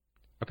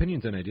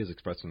Opinions and ideas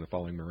expressed in the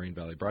following Moraine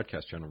Valley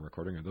Broadcast Channel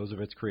recording are those of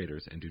its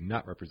creators and do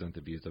not represent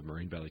the views of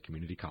Moraine Valley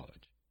Community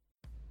College.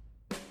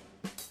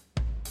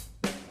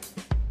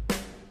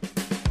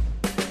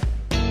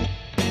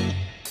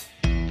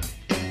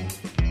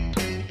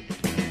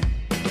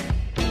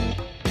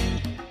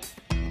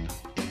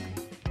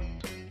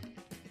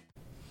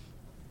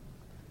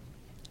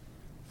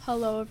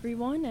 Hello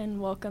everyone and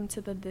welcome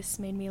to the This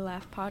Made Me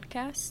Laugh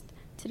podcast.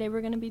 Today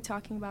we're going to be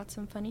talking about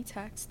some funny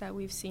texts that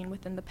we've seen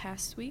within the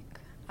past week.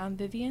 I'm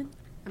Vivian.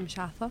 I'm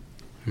Shatha.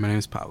 My name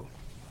is Pablo.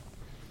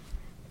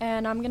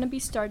 And I'm going to be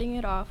starting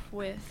it off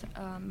with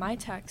my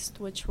text,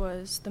 which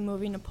was the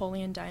movie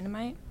Napoleon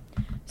Dynamite.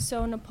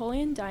 So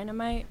Napoleon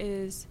Dynamite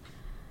is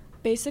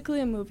basically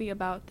a movie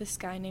about this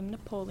guy named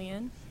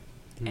Napoleon.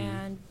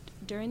 And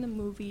during the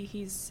movie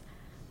he's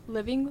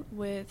living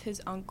with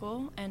his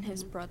uncle and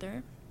his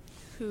brother,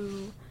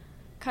 who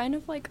kind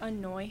of like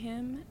annoy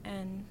him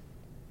and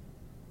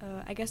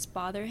I guess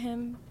bother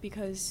him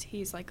because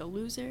he's like a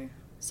loser,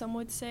 some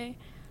would say,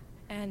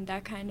 and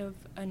that kind of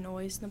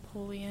annoys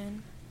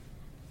Napoleon.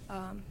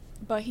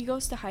 But he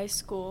goes to high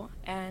school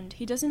and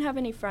he doesn't have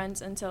any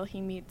friends until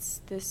he meets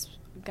this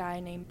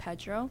guy named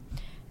Pedro,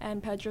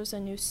 and Pedro's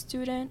a new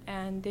student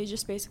and they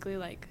just basically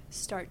like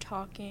start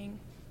talking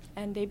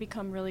and they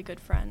become really good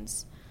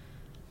friends.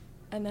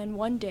 And then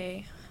one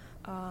day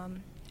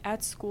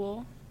at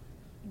school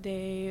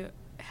they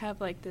have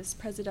like this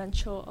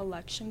presidential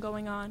election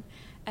going on,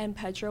 and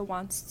Pedro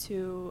wants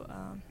to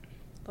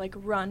like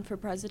run for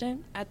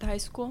president at the high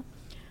school,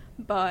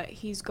 but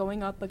he's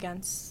going up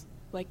against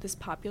like this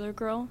popular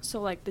girl,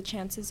 so like the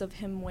chances of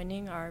him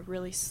winning are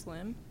really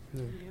slim.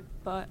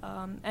 But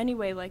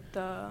anyway, like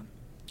I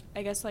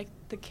guess like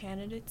the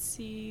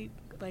candidacy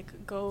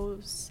like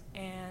goes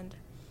and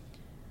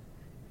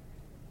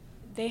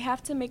they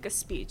have to make a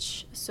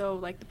speech. So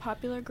like the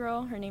popular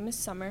girl, her name is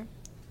Summer,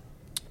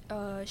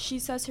 she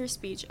says her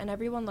speech and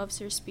everyone loves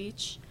her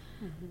speech.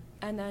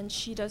 And then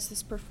she does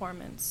this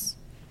performance.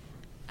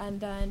 And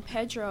then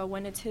Pedro,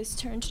 when it's his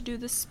turn to do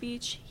the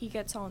speech, he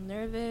gets all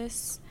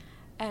nervous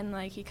and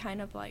like he kind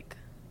of like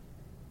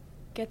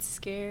gets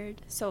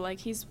scared. So like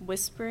he's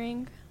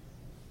whispering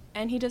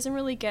and he doesn't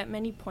really get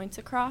many points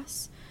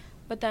across.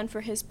 But then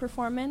for his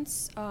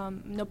performance,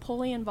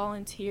 Napoleon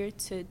volunteered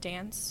to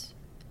dance.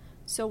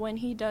 So when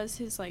he does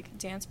his like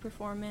dance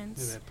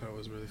performance, Yeah, that part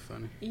was really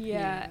funny.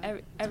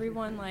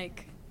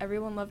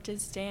 Everyone loved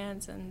his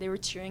dance and they were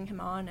cheering him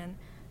on, and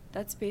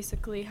that's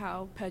basically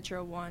how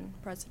Pedro won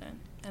president,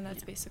 and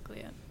that's basically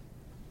it.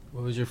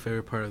 What was your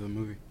favorite part of the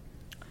movie?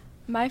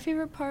 My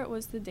favorite part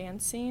was the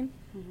dance scene.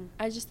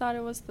 I just thought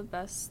it was the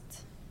best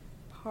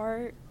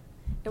part.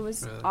 It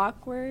was Really?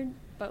 awkward,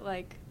 but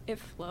like it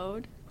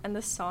flowed, and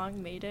the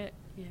song made it.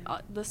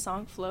 The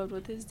song flowed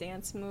with his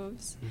dance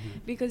moves,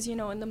 because you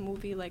know in the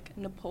movie like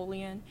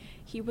Napoleon,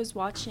 he was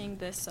watching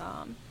this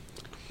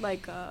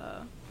like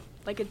a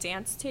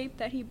dance tape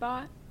that he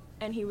bought,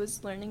 and he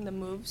was learning the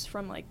moves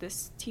from like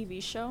this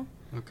TV show.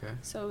 Okay.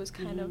 So it was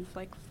kind of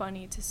like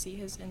funny to see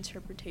his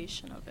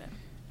interpretation of it.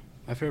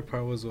 My favorite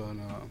part was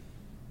when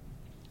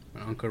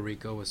Uncle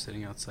Rico was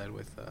sitting outside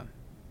with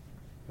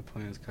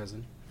Napoleon's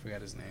cousin. I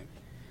forgot his name.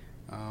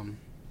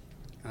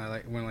 I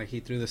like when like he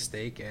threw the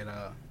steak at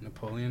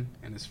Napoleon,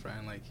 and his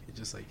friend like it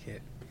just like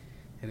hit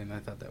him. I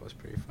thought that was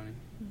pretty funny.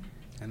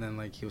 And then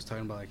like he was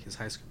talking about like his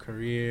high school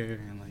career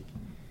and like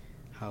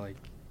how like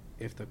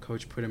if the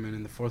coach put him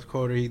in the fourth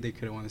quarter, they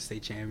could have won the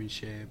state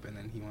championship. And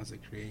then he wants to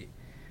create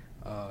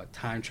a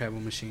time travel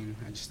machine.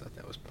 I just thought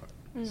that was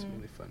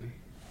really funny.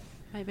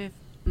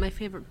 My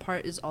favorite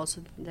part is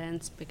also the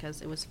dance,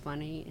 because it was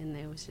funny and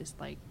it was just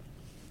like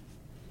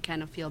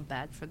kind of feel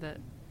bad for the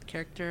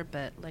character,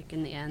 but like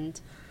in the end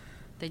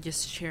they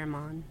just cheer him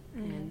on,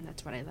 and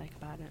that's what I like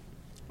about it.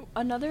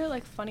 Another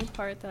like funny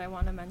part that I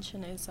want to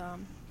mention is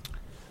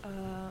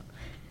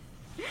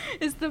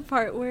is the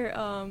part where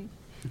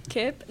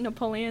Kip,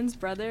 Napoleon's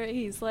brother,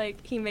 he's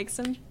like he makes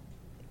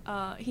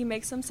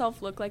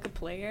himself look like a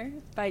player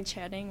by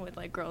chatting with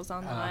like girls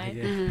online.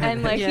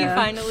 And like he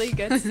finally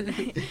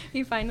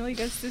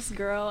gets this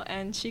girl,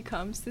 and she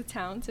comes to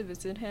town to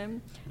visit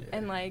him,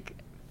 and like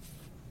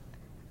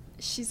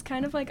she's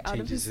kind of like out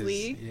of his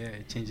league. Yeah,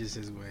 it changes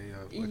his way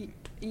of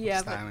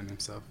styling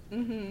himself.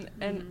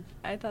 And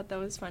I thought that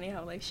was funny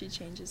how like she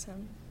changes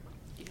him.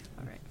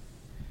 All right.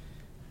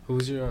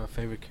 Who's your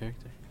favorite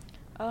character?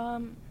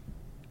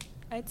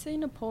 I'd say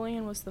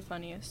Napoleon was the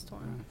funniest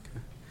one. Okay.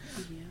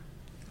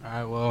 All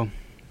right, well,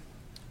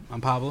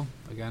 I'm Pablo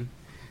again,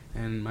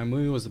 and my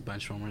movie was The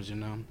Benchwarmers. You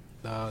know,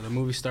 the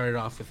movie started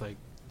off with like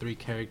 3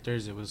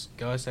 characters. It was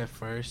Gus at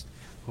first,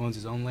 who owns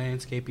his own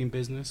landscaping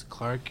business.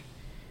 Clark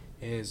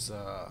is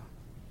a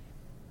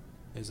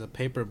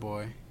paper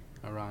boy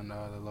around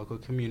the local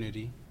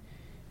community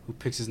who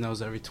picks his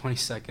nose every 20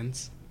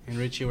 seconds, and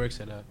Richie works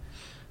at a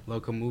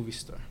local movie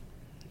store.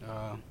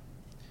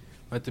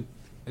 But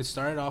it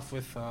started off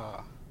with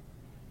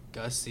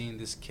Gus seeing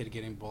this kid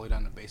getting bullied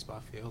on the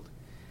baseball field.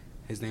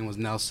 His name was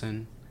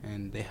Nelson,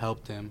 and they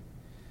helped him.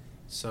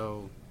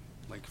 So,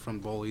 like, from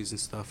bullies and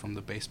stuff from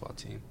the baseball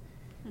team.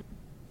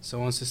 So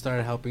once they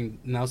started helping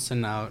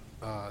Nelson out,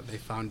 they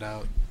found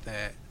out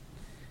that,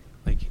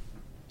 like,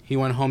 he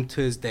went home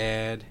to his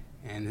dad,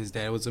 and his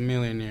dad was a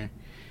millionaire.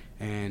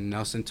 And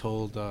Nelson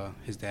told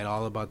his dad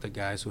all about the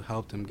guys who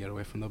helped him get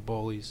away from the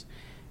bullies.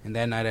 And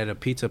that night at a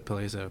pizza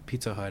place, a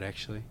Pizza Hut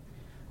actually,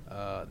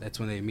 that's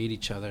when they meet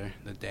each other,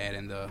 the dad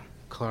and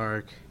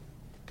Clark,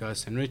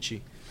 Gus, and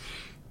Richie.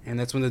 And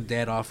that's when the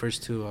dad offers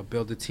to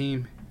build a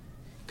team,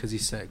 because he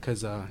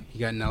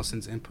got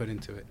Nelson's input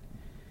into it.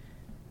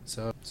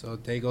 So a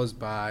day goes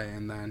by,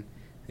 and then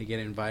they get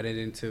invited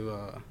into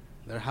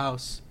their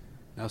house,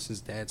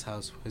 Nelson's dad's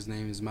house. His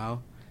name is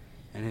Mel,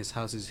 and his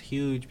house is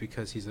huge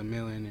because he's a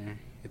millionaire.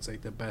 It's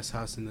like the best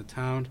house in the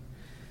town.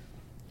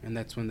 And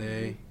that's when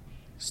they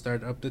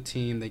start up the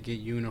team. They get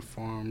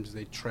uniforms,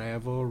 they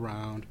travel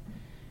around,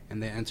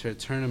 and they enter a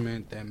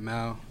tournament that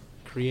Mel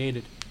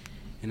created.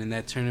 And in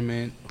that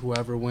tournament,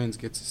 whoever wins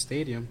gets a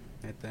stadium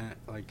at that,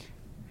 like,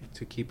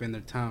 to keep in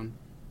their town.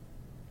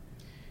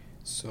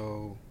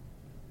 So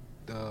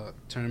the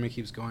tournament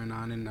keeps going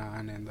on, and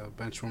the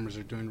benchwarmers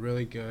are doing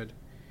really good.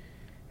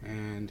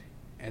 And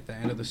at the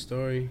end of the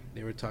story,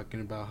 they were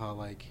talking about how,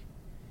 like,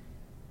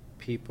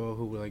 people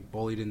who were, like,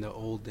 bullied in the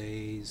old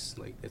days,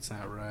 like, that's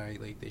not right,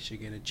 like, they should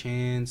get a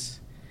chance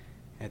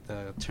at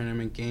the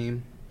tournament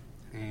game.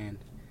 And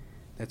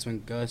that's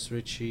when Gus,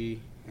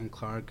 Richie, and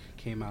Clark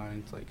came out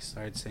and, like,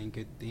 started saying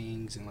good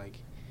things. And, like,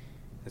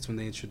 that's when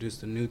they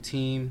introduced a new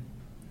team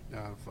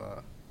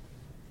of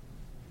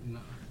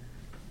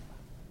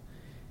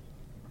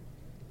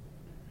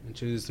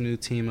introduced a new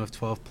team of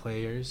 12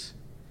 players.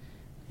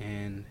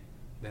 And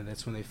then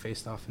that's when they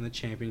faced off in the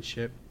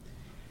championship.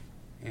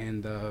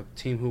 And the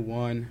team who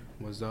won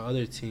was the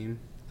other team,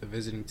 the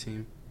visiting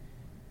team.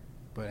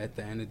 But at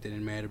the end, it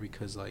didn't matter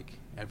because, like,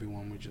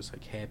 everyone was just,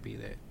 like, happy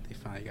that they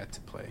finally got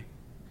to play.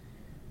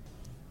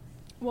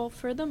 Well,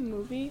 for the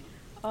movie,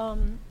 I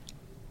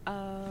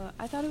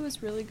thought it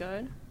was really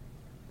good.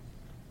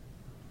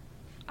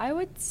 I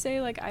would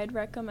say, like, I'd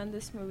recommend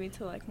this movie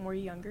to, like, more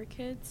younger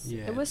kids.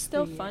 Yeah. It was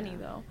still funny,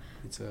 though.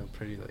 It's a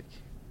pretty, like...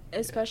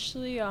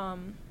 Especially,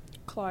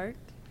 Clark.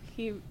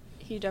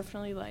 He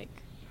definitely, like...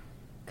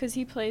 Because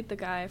he played the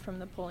guy from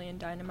Napoleon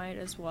Dynamite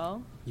as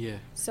well. Yeah.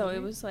 So it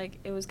was, like,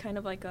 it was kind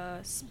of like a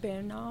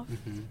spin-off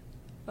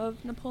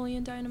of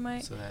Napoleon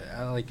Dynamite. So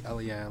I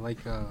like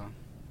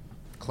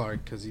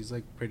Clark because he's,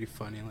 like, pretty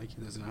funny. Like,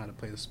 he doesn't know how to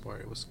play the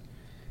sport. It was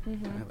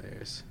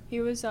hilarious. He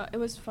was, it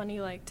was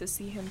funny, like, to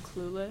see him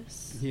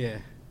clueless. Yeah.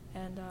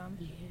 And,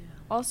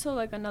 also,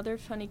 like, another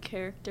funny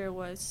character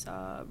was,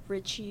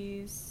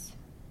 Richie's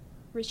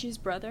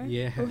brother.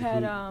 Yeah. Who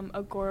had,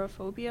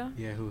 agoraphobia.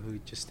 Yeah, who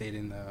just stayed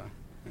in the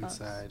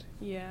inside.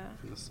 Yeah.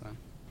 In the sun.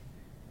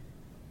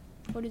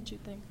 What did you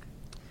think?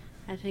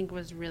 I think it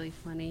was really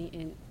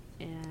funny,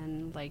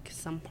 and like,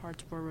 some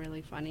parts were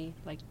really funny.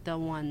 Like, the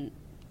one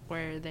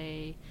where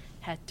they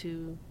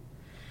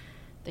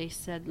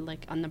said,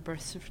 like, on the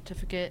birth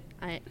certificate,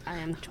 I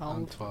am 12.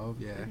 I'm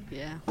 12, yeah.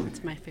 Yeah,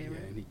 that's my favorite.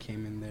 Yeah, and he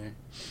came in there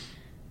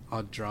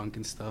all drunk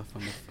and stuff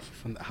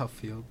from the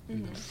outfield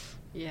in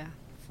the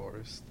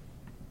forest.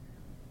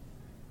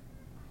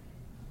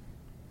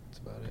 That's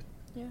about it.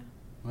 Yeah.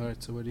 All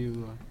right, so what do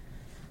you...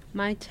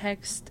 My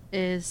text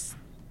is,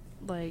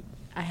 like,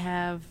 I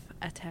have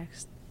a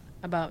text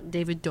about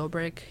David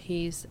Dobrik.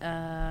 He's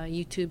a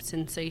YouTube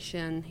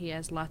sensation. He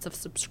has lots of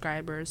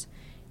subscribers.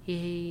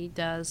 He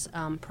does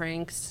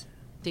pranks,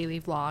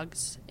 daily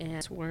vlogs,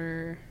 and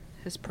where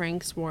his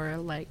pranks were,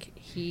 like,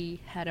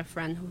 he had a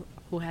friend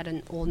who had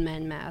an old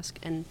man mask,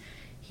 and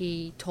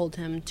he told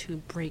him to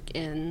break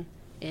in,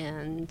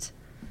 and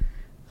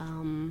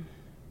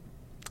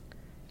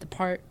the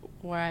part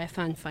where I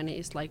found funny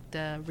is, like,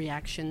 the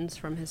reactions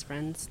from his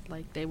friends.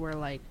 Like, they were,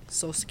 like,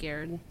 so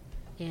scared,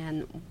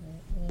 and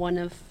one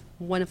of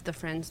the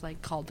friends,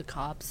 like, called the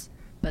cops,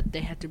 but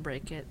they had to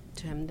break it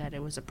to him that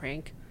it was a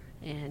prank,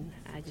 and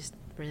I just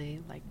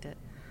really liked it.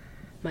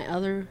 My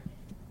other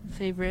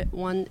favorite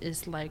one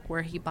is, like,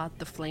 where he bought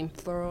the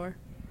flamethrower,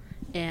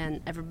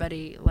 and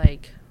everybody,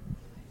 like,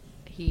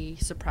 he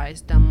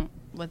surprised them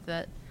with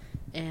it,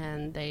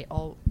 and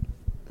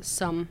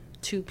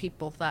two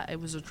people thought it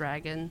was a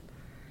dragon,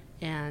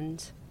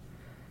 and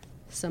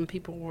some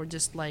people were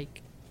just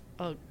like,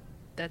 oh,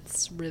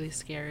 that's really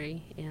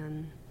scary,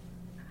 and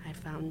I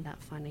found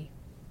that funny.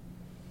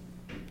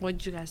 What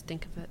did you guys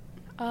think of it?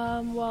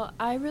 Well,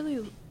 I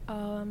really,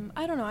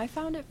 I don't know, I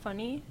found it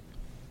funny.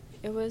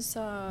 It was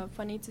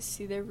funny to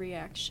see their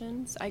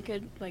reactions. I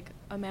could, like,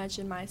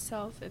 imagine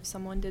myself, if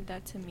someone did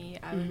that to me,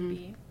 I would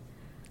be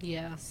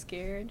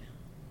scared.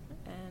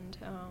 And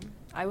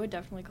I would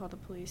definitely call the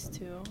police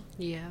too.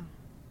 Yeah.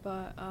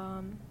 But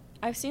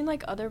I've seen,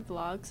 like, other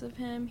vlogs of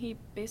him. He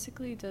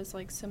basically does,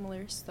 like,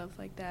 similar stuff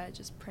like that,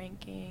 just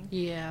pranking.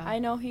 Yeah. I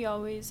know he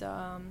always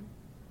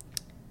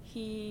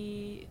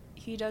he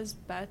does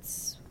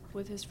bets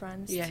with his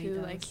friends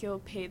too. Like, he'll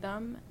pay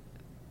them.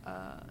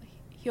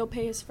 He'll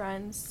pay his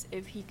friends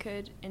if he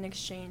could, in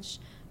exchange,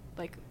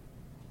 like,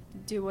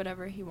 do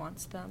whatever he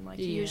wants them. Like,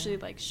 he usually,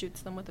 like,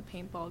 shoots them with a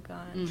paintball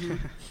gun.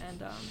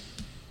 And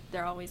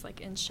they're always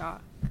like in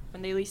shock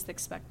when they least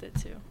expect it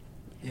to.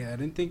 Yeah, I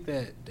didn't think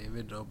that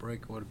David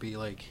Dobrik would be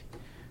like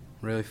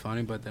really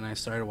funny, but then I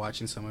started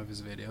watching some of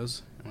his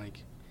videos, and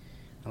like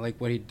I like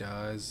what he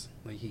does.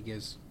 Like he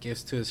gives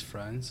gifts to his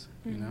friends,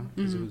 you know,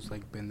 because Mhm. who's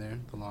like been there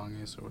the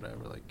longest or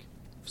whatever, like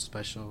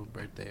special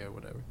birthday or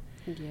whatever.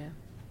 Yeah.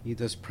 He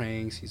does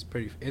pranks. It's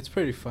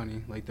pretty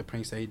funny. Like the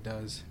pranks that he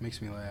does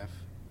makes me laugh.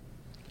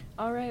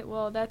 All right,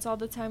 well, that's all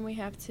the time we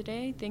have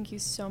today. Thank you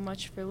so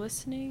much for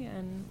listening,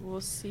 and we'll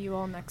see you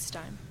all next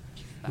time.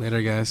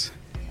 Later, guys.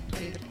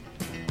 Later.